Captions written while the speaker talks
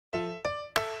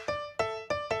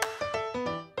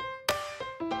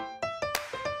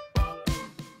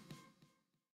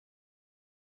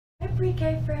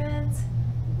Pre-K friends,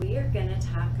 we are going to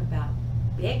talk about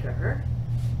bigger,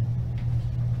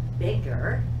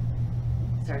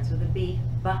 starts with a B,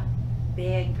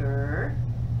 bigger,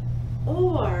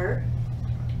 or,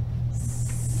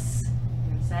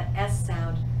 here's that S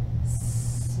sound,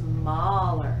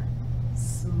 smaller.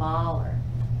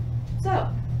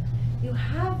 So, you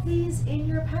have these in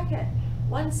your packet.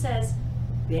 One says,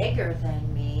 bigger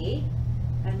than me,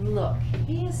 and look,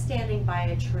 he is standing by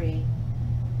a tree.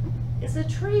 Is a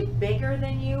tree bigger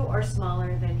than you or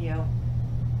smaller than you?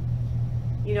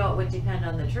 You know, it would depend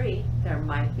on the tree. There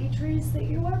might be trees that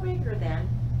you are bigger than,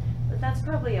 but that's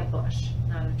probably a bush,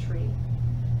 not a tree.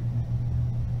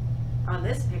 On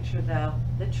this picture though,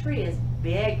 the tree is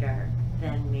bigger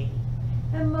than me.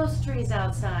 And most trees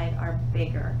outside are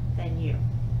bigger than you.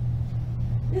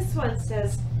 This one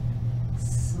says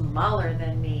smaller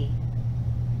than me.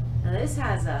 Now this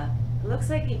has it looks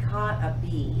like he caught a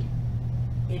bee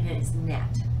in his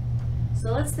net.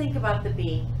 So let's think about the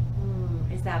bee.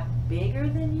 Is that bigger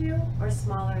than you or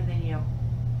smaller than you?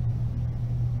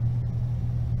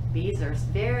 Bees are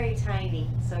very tiny,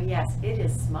 so yes, it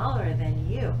is smaller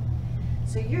than you.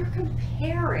 So you're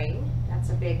comparing,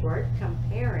 that's a big word,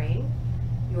 comparing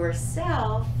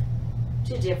yourself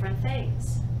to different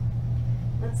things.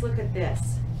 Let's look at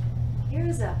this.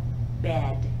 Here's a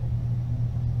bed.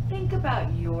 Think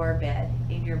about your bed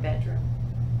in your bedroom.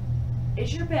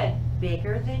 Is your bed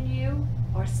bigger than you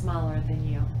or smaller than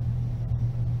you?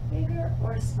 Bigger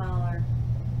or smaller?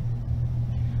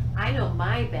 I know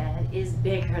my bed is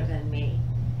bigger than me.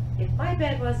 If my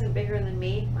bed wasn't bigger than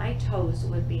me, my toes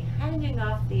would be hanging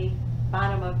off the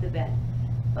bottom of the bed.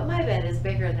 But my bed is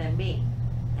bigger than me.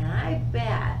 And I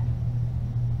bet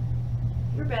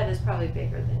your bed is probably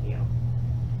bigger than you.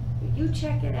 You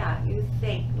check it out. You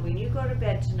think when you go to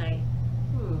bed tonight,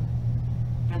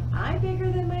 am I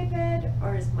bigger than my bed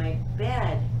or is my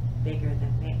bed bigger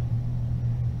than me?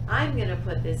 I'm going to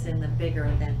put this in the bigger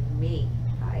than me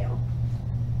pile.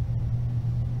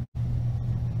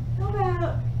 How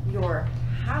about your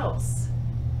house?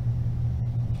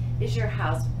 Is your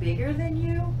house bigger than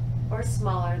you or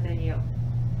smaller than you?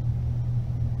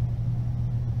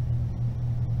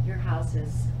 Your house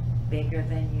is bigger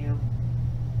than you.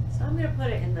 So I'm going to put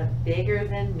it in the bigger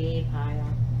than me pile.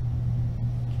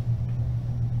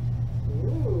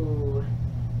 Ooh,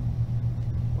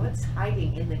 what's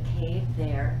hiding in the cave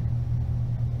there?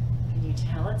 Can you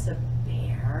tell it's a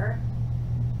bear?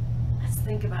 Let's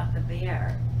think about the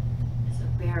bear. Is a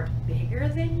bear bigger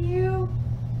than you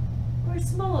or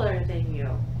smaller than you?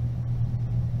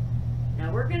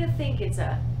 Now we're going to think it's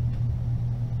a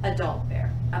adult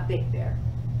bear, a big bear.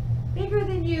 Bigger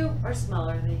than you or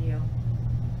smaller than you?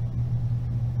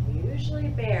 Usually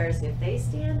bears, if they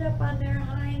stand up on their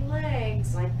hind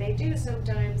legs like they do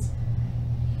sometimes,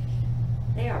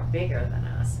 they are bigger than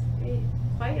us.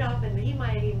 Quite often he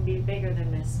might even be bigger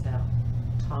than Miss Phil,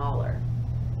 taller.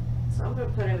 So I'm going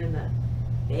to put him in the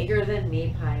bigger than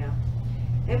me pile.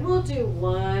 And we'll do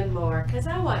one more because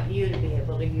I want you to be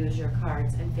able to use your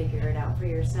cards and figure it out for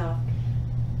yourself.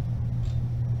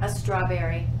 A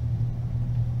strawberry.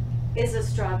 Is a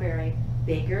strawberry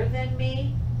bigger than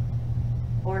me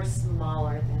or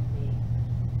smaller than me?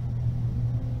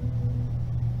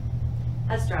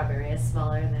 A strawberry is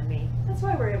smaller than me. That's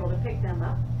why we're able to pick them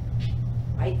up,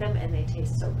 bite them, and they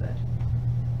taste so good.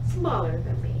 Smaller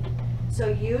than me. So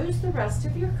use the rest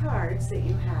of your cards that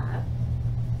you have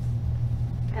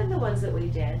and the ones that we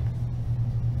did,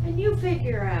 and you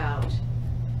figure out,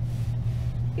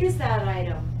 is that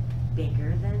item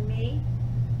bigger than me?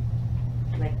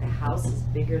 Like the house is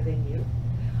bigger than you?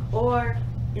 Or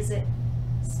is it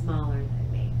smaller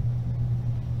than me?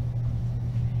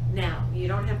 Now, you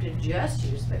don't have to just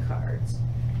use the cards.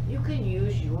 You can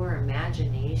use your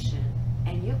imagination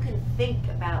and you can think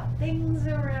about things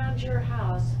around your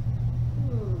house.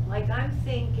 Like I'm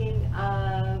thinking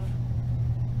of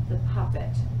the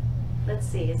puppet. Let's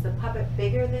see, is the puppet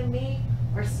bigger than me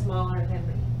or smaller than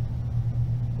me?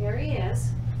 Here he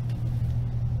is.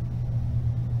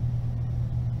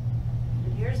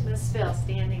 And here's Miss Phil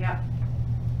standing up.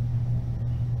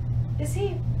 Is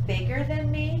he bigger than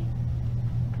me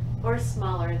or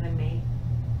smaller than me?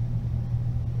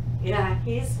 Yeah,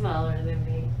 he's smaller than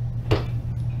me.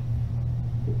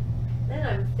 Then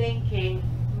I'm thinking,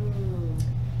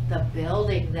 the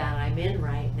building that I'm in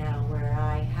right now where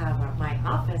I have my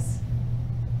office,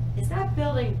 is that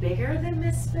building bigger than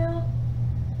Miss Phil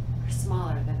or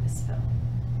smaller than Miss Phil?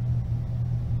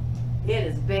 It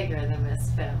is bigger than Miss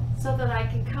Phil, so that I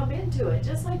can come into it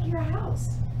just like your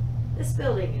house. This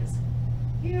building is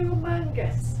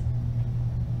humongous.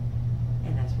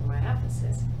 And that's where my office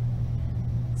is.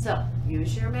 So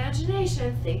use your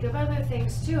imagination. Think of other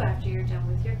things too after you're done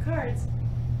with your cards.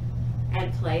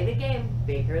 And play the game,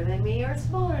 bigger than me or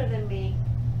smaller than me.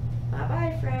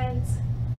 Bye-bye, friends.